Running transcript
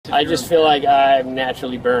I just feel like I'm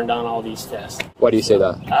naturally burned on all these tests. Why do you say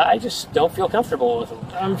that? I just don't feel comfortable with them.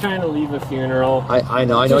 I'm trying to leave a funeral. I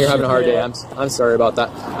know you're having a hard day. I'm sorry about that.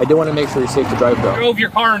 I do want to make sure you're safe to drive though. You drove your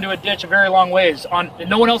car into a ditch a very long ways.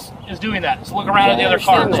 No one else is doing that. So look around at the other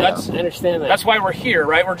cars. I understand that. That's why we're here,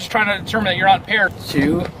 right? We're just trying to determine that you're not impaired.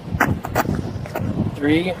 2,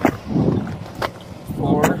 3,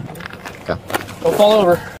 4. Okay. Don't fall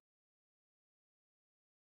over.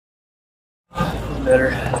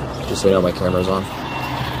 Better. Just so you know, my camera's on.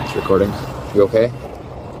 It's recording. You okay?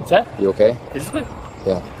 What's that? You okay? Is it?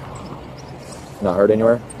 Yeah. Not hurt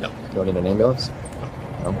anywhere? No. You don't need an ambulance?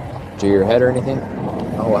 No. Do your head or anything?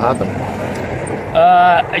 Oh, what happened?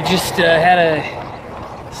 I just had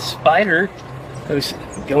a spider. I was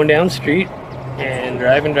going down the street and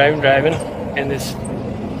driving, and this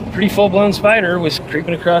pretty full-blown spider was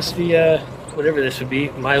creeping across the, whatever this would be,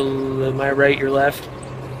 my right, your left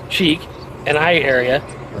cheek and eye area.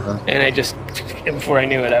 And I just, before I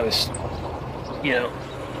knew it, I was, you know.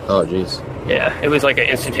 Oh, jeez. Yeah, it was like an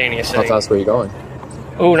instantaneous thing. How fast were you going?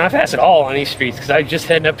 Oh, not fast at all on these streets, because I was just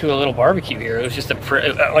heading up to a little barbecue here. It was just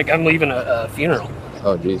like I'm leaving a funeral.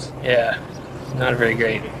 Oh, jeez. Yeah, not a very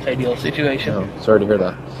great, ideal situation. Oh, sorry to hear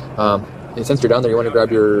that. And since you're down there, you want to grab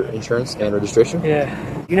your insurance and registration?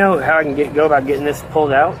 Yeah. You know how I can go about getting this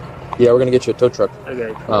pulled out? Yeah, we're going to get you a tow truck.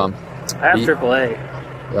 Okay. I have AAA.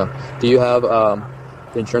 Yeah. Do you have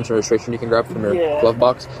the insurance and registration you can grab from your glove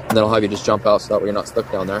box? And then I'll have you just jump out so that way you're not stuck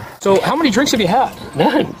down there. So how many drinks have you had?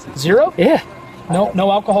 None. 0? Yeah.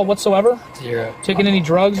 No alcohol whatsoever? 0. Taking any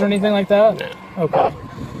drugs or anything like that? No. Okay.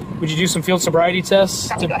 Would you do some field sobriety tests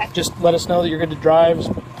to just let us know that you're good to drive?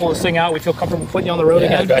 Just pull this thing out. We feel comfortable putting you on the road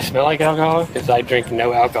again. Do I smell like alcohol? Because I drink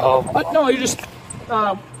no alcohol. No, you just,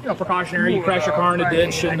 precautionary. You crash your car in a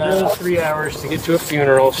ditch. And 3 hours to get to a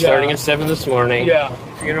funeral starting at 7 this morning. Yeah.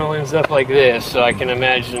 Funeral ends up like this, so I can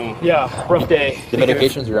imagine. Yeah, rough day. The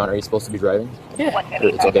medications you're on, are you supposed to be driving? Yeah.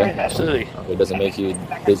 It's okay? Absolutely. Okay, it doesn't make you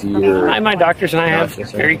dizzy or... My doctors and I have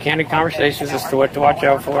very candid conversations as to what to watch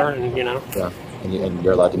out for, and you know. Yeah, and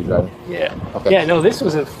you're allowed to be driving? Yeah. Okay. Yeah, no, this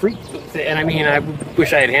was a freak, and I mean, I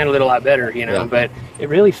wish I had handled it a lot better, you know, but it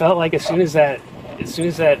really felt like as soon as that,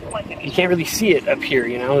 you can't really see it up here,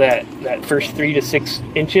 you know, that first 3 to 6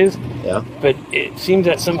 inches. Yeah. But it seems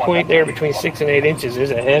at some point there between 6 and 8 inches,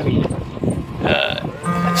 there's a heavy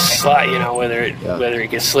slide, you know, whether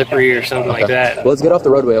it gets slippery or something like that. Well, let's get off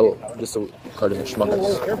the roadway just so the car doesn't schmuck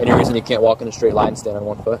us. Any reason you can't walk in a straight line, stand on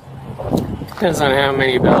 1 foot? Depends on how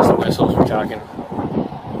many bells and whistles we're talking.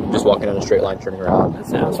 Just walking in a straight line, turning around. That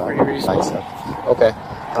sounds pretty reasonable. Nice. Okay.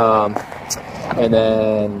 And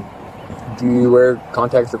then, do you wear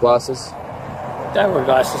contacts or glasses? I wear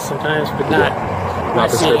glasses sometimes, but not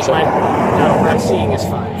prescription. My seeing is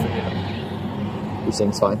fine for me. Your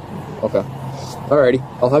seeing's fine. Okay. Alrighty.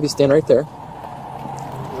 I'll have you stand right there.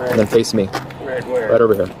 And then face me. Right where? Right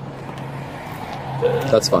over here.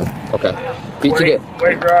 That's fine. Okay. Feet together.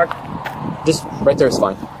 Wait, Rock. Just right there is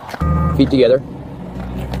fine. Feet together.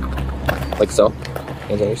 Like so.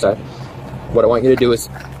 Hands on your side. What I want you to do is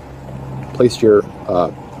place your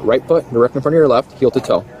right foot direct in front of your left, heel to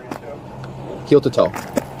toe. Heel to toe.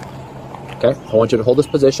 Okay? I want you to hold this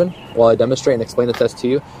position while I demonstrate and explain the test to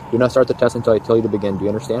you. Do not start the test until I tell you to begin. Do you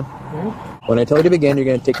understand? When I tell you to begin, you're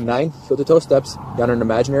going to take 9 heel-to-toe steps down an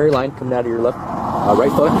imaginary line coming out of your left,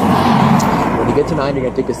 right foot. When you get to 9, you're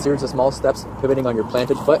going to take a series of small steps, pivoting on your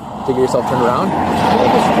planted foot to get yourself turned around.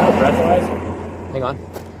 Hang on.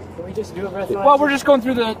 Can we just do a breathalyzer? Well, we're just going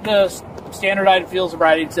through the standardized field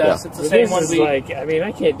sobriety test. Yeah. It's the same one we... I mean,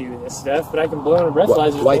 I can't do this stuff, but I can blow on a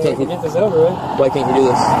breathalyzer Why can't you get this over with. Why can't you do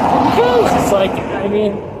this? Because it's like, I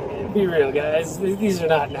mean, be real, guys. These are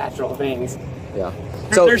not natural things. Yeah.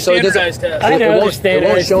 They're standardized tests. I know, it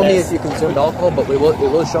won't show me if you consumed alcohol, but it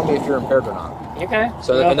will show me if you're impaired or not. Okay.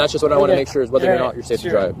 So, and that's just what I want to make sure is whether or not you're safe to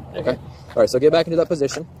drive. Okay. All right. So get back into that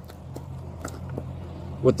position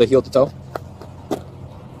with the heel to toe.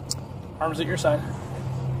 Arms at your side.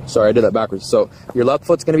 Sorry, I did that backwards. So your left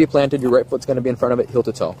foot's going to be planted, your right foot's going to be in front of it, heel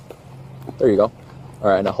to toe. There you go. All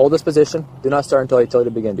right. Now hold this position. Do not start until I tell you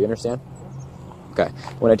to begin. Do you understand? Okay.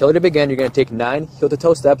 When I tell you to begin, you're going to take 9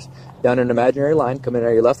 heel-to-toe steps down an imaginary line coming out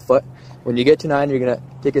of your left foot. When you get to 9, you're going to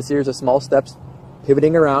take a series of small steps,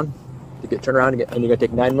 pivoting around to turn around, and you're going to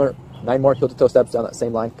take 9 more heel-to-toe steps down that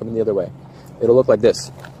same line coming the other way. It'll look like this.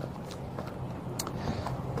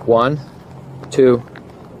 1, 2,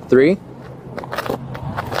 3.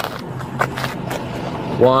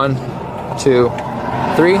 1, 2,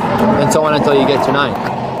 3, and so on until you get to 9.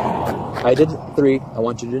 I did 3. I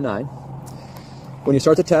want you to do 9. When you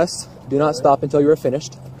start the test, do not stop until you are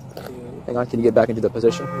finished. Hang on. Can you get back into the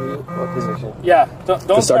position? What position? Yeah.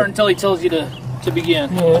 Don't start until he tells you to begin.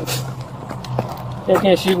 Yeah. They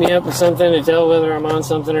can't shoot me up with something to tell whether I'm on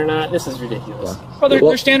something or not. This is ridiculous. Yeah. Well,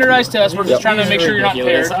 they're standardized tests. We're just trying to make sure you're not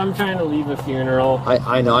impaired. I'm trying to leave a funeral.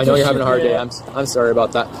 I know you're having a hard day. I'm sorry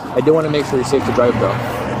about that. I do want to make sure you're safe to drive, though.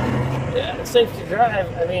 Yeah, safe to drive.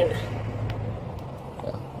 I mean,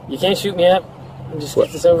 you can't shoot me up and just get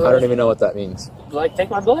this over with. I don't even know what that means. Like, take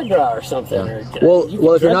my blood draw or something. Yeah. Or,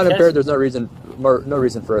 well, if you're not impaired, there's no reason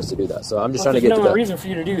for us to do that. So I'm just trying to get to that. There's no reason for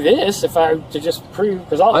you to do this if I to just prove,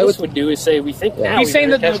 because all this would do is say we think now. He's saying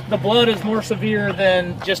that the blood is more severe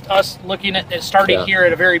than just us looking at it, starting here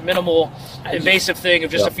at a very minimal invasive thing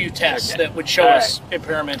of just a few tests that would show us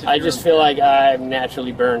impairment. I just feel like I'm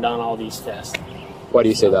naturally burned on all these tests. Why do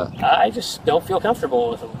you say that? I just don't feel comfortable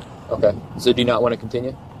with them. Okay. So do you not want to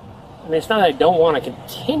continue? I mean, it's not that I don't want to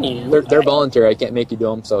continue. They're voluntary. I can't make you do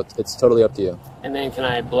them, so it's totally up to you. And then can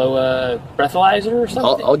I blow a breathalyzer or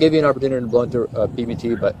something? I'll give you an opportunity to blow into a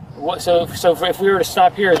PBT, but... So if we were to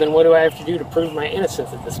stop here, then what do I have to do to prove my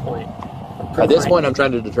innocence at this point? At this point, I'm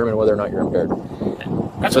trying to determine whether or not you're impaired.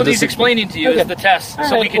 That's what he's explaining to you is the test,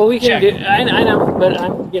 so we can check. I know, but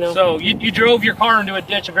I'm, So you drove your car into a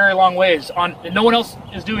ditch a very long ways. And no one else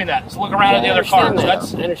is doing that. So look around at the other cars.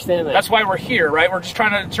 I understand that. That's why we're here, right? We're just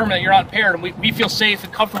trying to determine that you're not impaired, and we feel safe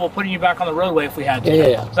and comfortable putting you back on the roadway if we had to.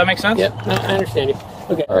 Yeah. Does that make sense? Yeah, no, I understand you.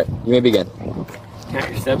 Okay. All right, you may begin. Count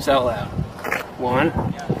your steps out loud. 1,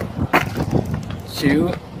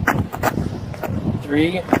 2,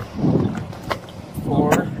 3,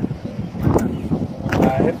 4,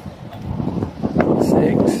 5,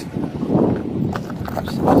 6,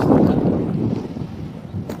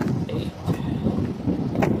 8,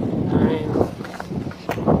 9,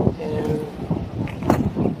 10,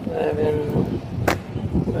 11,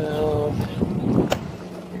 12,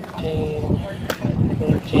 13,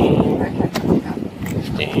 14,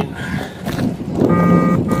 15.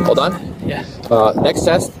 Hold on. Yeah. Next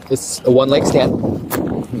test is a one-leg stand.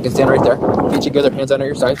 You can stand right there. Feet together, hands under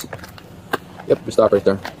your sides. Yep, you stop right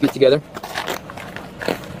there. Feet together.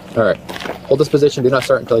 All right. Hold this position. Do not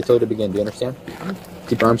start until I tell you to begin. Do you understand?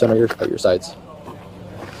 Keep your arms under at your sides.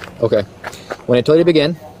 Okay. When I tell you to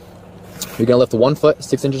begin, you're going to lift 1 foot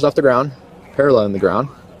 6 inches off the ground, parallel in the ground.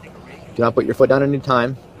 Do not put your foot down any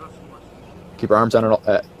time. Keep your arms down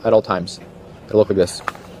at all times. It'll look like this.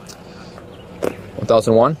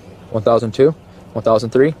 1001, 1002,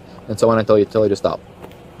 1003, and so on until you to stop.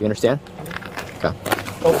 You understand? Okay.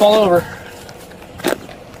 Don't fall over.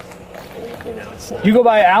 You go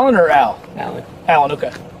by Alan or Al? Alan. Alan,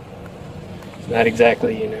 okay. It's not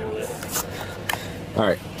exactly, All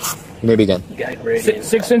right. You may begin. guide rating.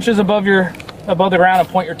 6 inches above the ground and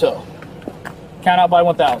point your toe. Count out by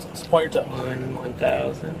 1,000. Point your toe. 1,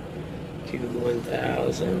 1,000. 2,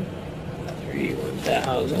 1,000. 3,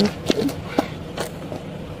 1,000.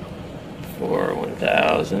 4,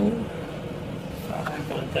 1,000. 5,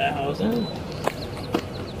 1,000.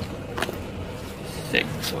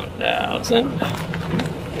 6, 1,000.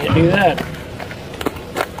 Can't do that.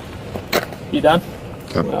 You done?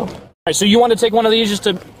 Okay. Well, All right, so you want to take one of these just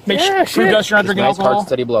to make sure prove to us you're not drinking Nice, alcohol? hard,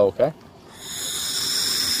 steady blow, okay?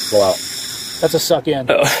 Blow out. That's a suck in.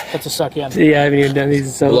 Oh. That's a suck in. See, I haven't even done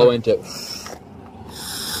these so Blow long. into it.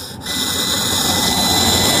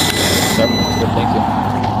 Yep, that's good, thank you.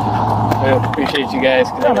 I appreciate you guys,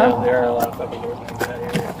 because I know there are a lot of fucking workers out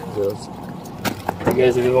here. Yes. You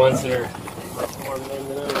guys are the ones that are more men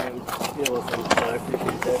than I am to deal with them, so I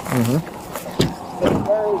appreciate that.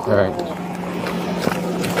 All right.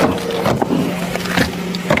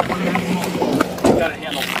 Got it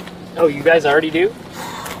handled. Oh, you guys already do?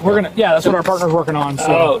 We're gonna. Yeah, that's what our partner's working on.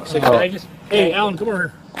 So. So can I just... Hey, Alan, come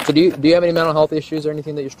over here. So do you have any mental health issues or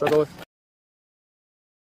anything that you struggle with?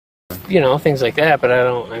 Things like that, but I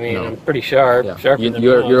don't, No. I'm pretty sharp. Yeah. Sharper than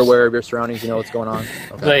You're most. aware of your surroundings, you know what's going on?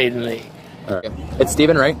 Okay. Blatantly. All right. It's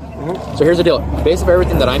Steven, right? Mm-hmm. So here's the deal. Based on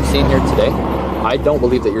everything that I'm seeing here today, I don't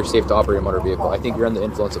believe that you're safe to operate a motor vehicle. I think you're under the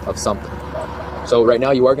influence of something. So right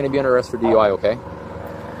now you are going to be under arrest for DUI, okay?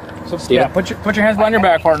 So, Steven? yeah, put your hands behind your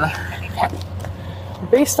back, partner.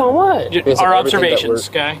 Based on what? Based Our on everything that observations,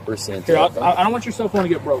 okay? We're seeing Here, today, okay? I don't want your cell phone to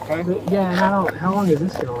get broke, okay? Yeah, how long is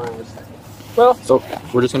this going to last? Well, So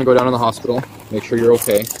we're just going to go down to the hospital, make sure you're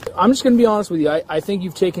okay. I'm just going to be honest with you. I think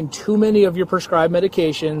you've taken too many of your prescribed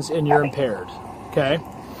medications and you're impaired, okay?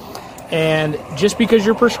 And just because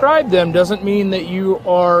you're prescribed them doesn't mean that you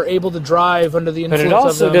are able to drive under the But influence it of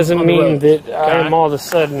also them doesn't on the mean road, that okay? I am all of a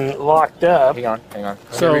sudden locked up. Hang on.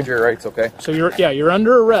 So- So read your rights, okay? So you're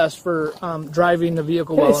under arrest for driving the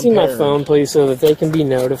vehicle Can I while see impaired. my phone, please, so that they can be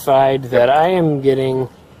notified that I am getting...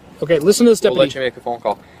 Okay, listen to this, We'll deputy. let you make a phone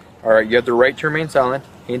call. Alright, you have the right to remain silent.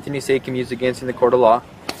 Anything you say can be used against you in the court of law.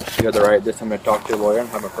 You have the right. This I'm going to talk to your lawyer and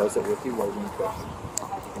have him press it with you while you're in custody.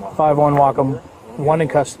 5-1 Whatcom, 1 in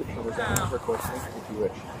custody. If you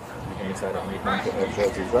wish. You can decide on anything that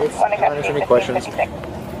shows these rights. If you understand any questions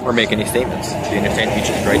or make any statements. Do you understand each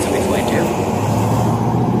of these rights I've explained to you?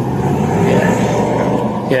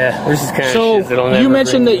 Yeah, this is kind of So shit that'll never you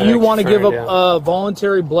mentioned bring that you back want to give further up down.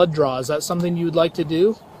 voluntary blood draw. Is that something you would like to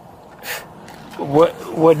do?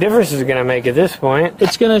 What difference is it going to make at this point?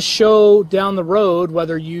 It's going to show down the road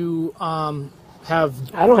whether you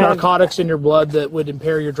have narcotics in your blood that would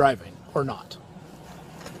impair your driving or not.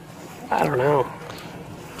 I don't know.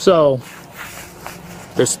 So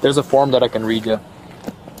There's a form that I can read you.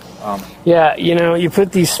 Yeah, you know, you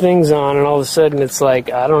put these things on and all of a sudden it's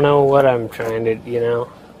like, I don't know what I'm trying to, you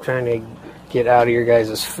know, trying to get out of your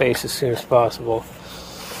guys' face as soon as possible.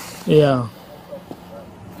 yeah.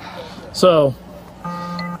 So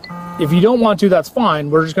if you don't want to, that's fine.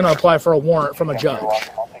 We're just going to apply for a warrant from a judge.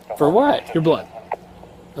 For what? Your blood.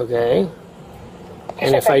 Okay.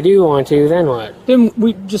 And if I do want to, then what? Then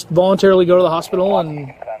we just voluntarily go to the hospital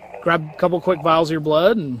and grab a couple quick vials of your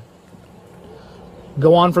blood and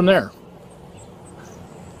go on from there.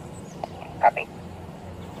 Copy.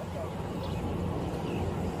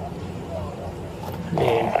 I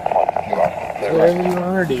mean, whatever you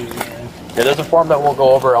want to do, man. Yeah, there's a form that we'll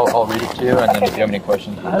go over. I'll read it to you, and then if you have any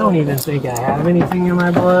questions. I don't even think I have anything in my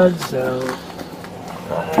blood, so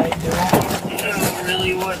I don't know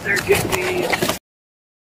really what there could be.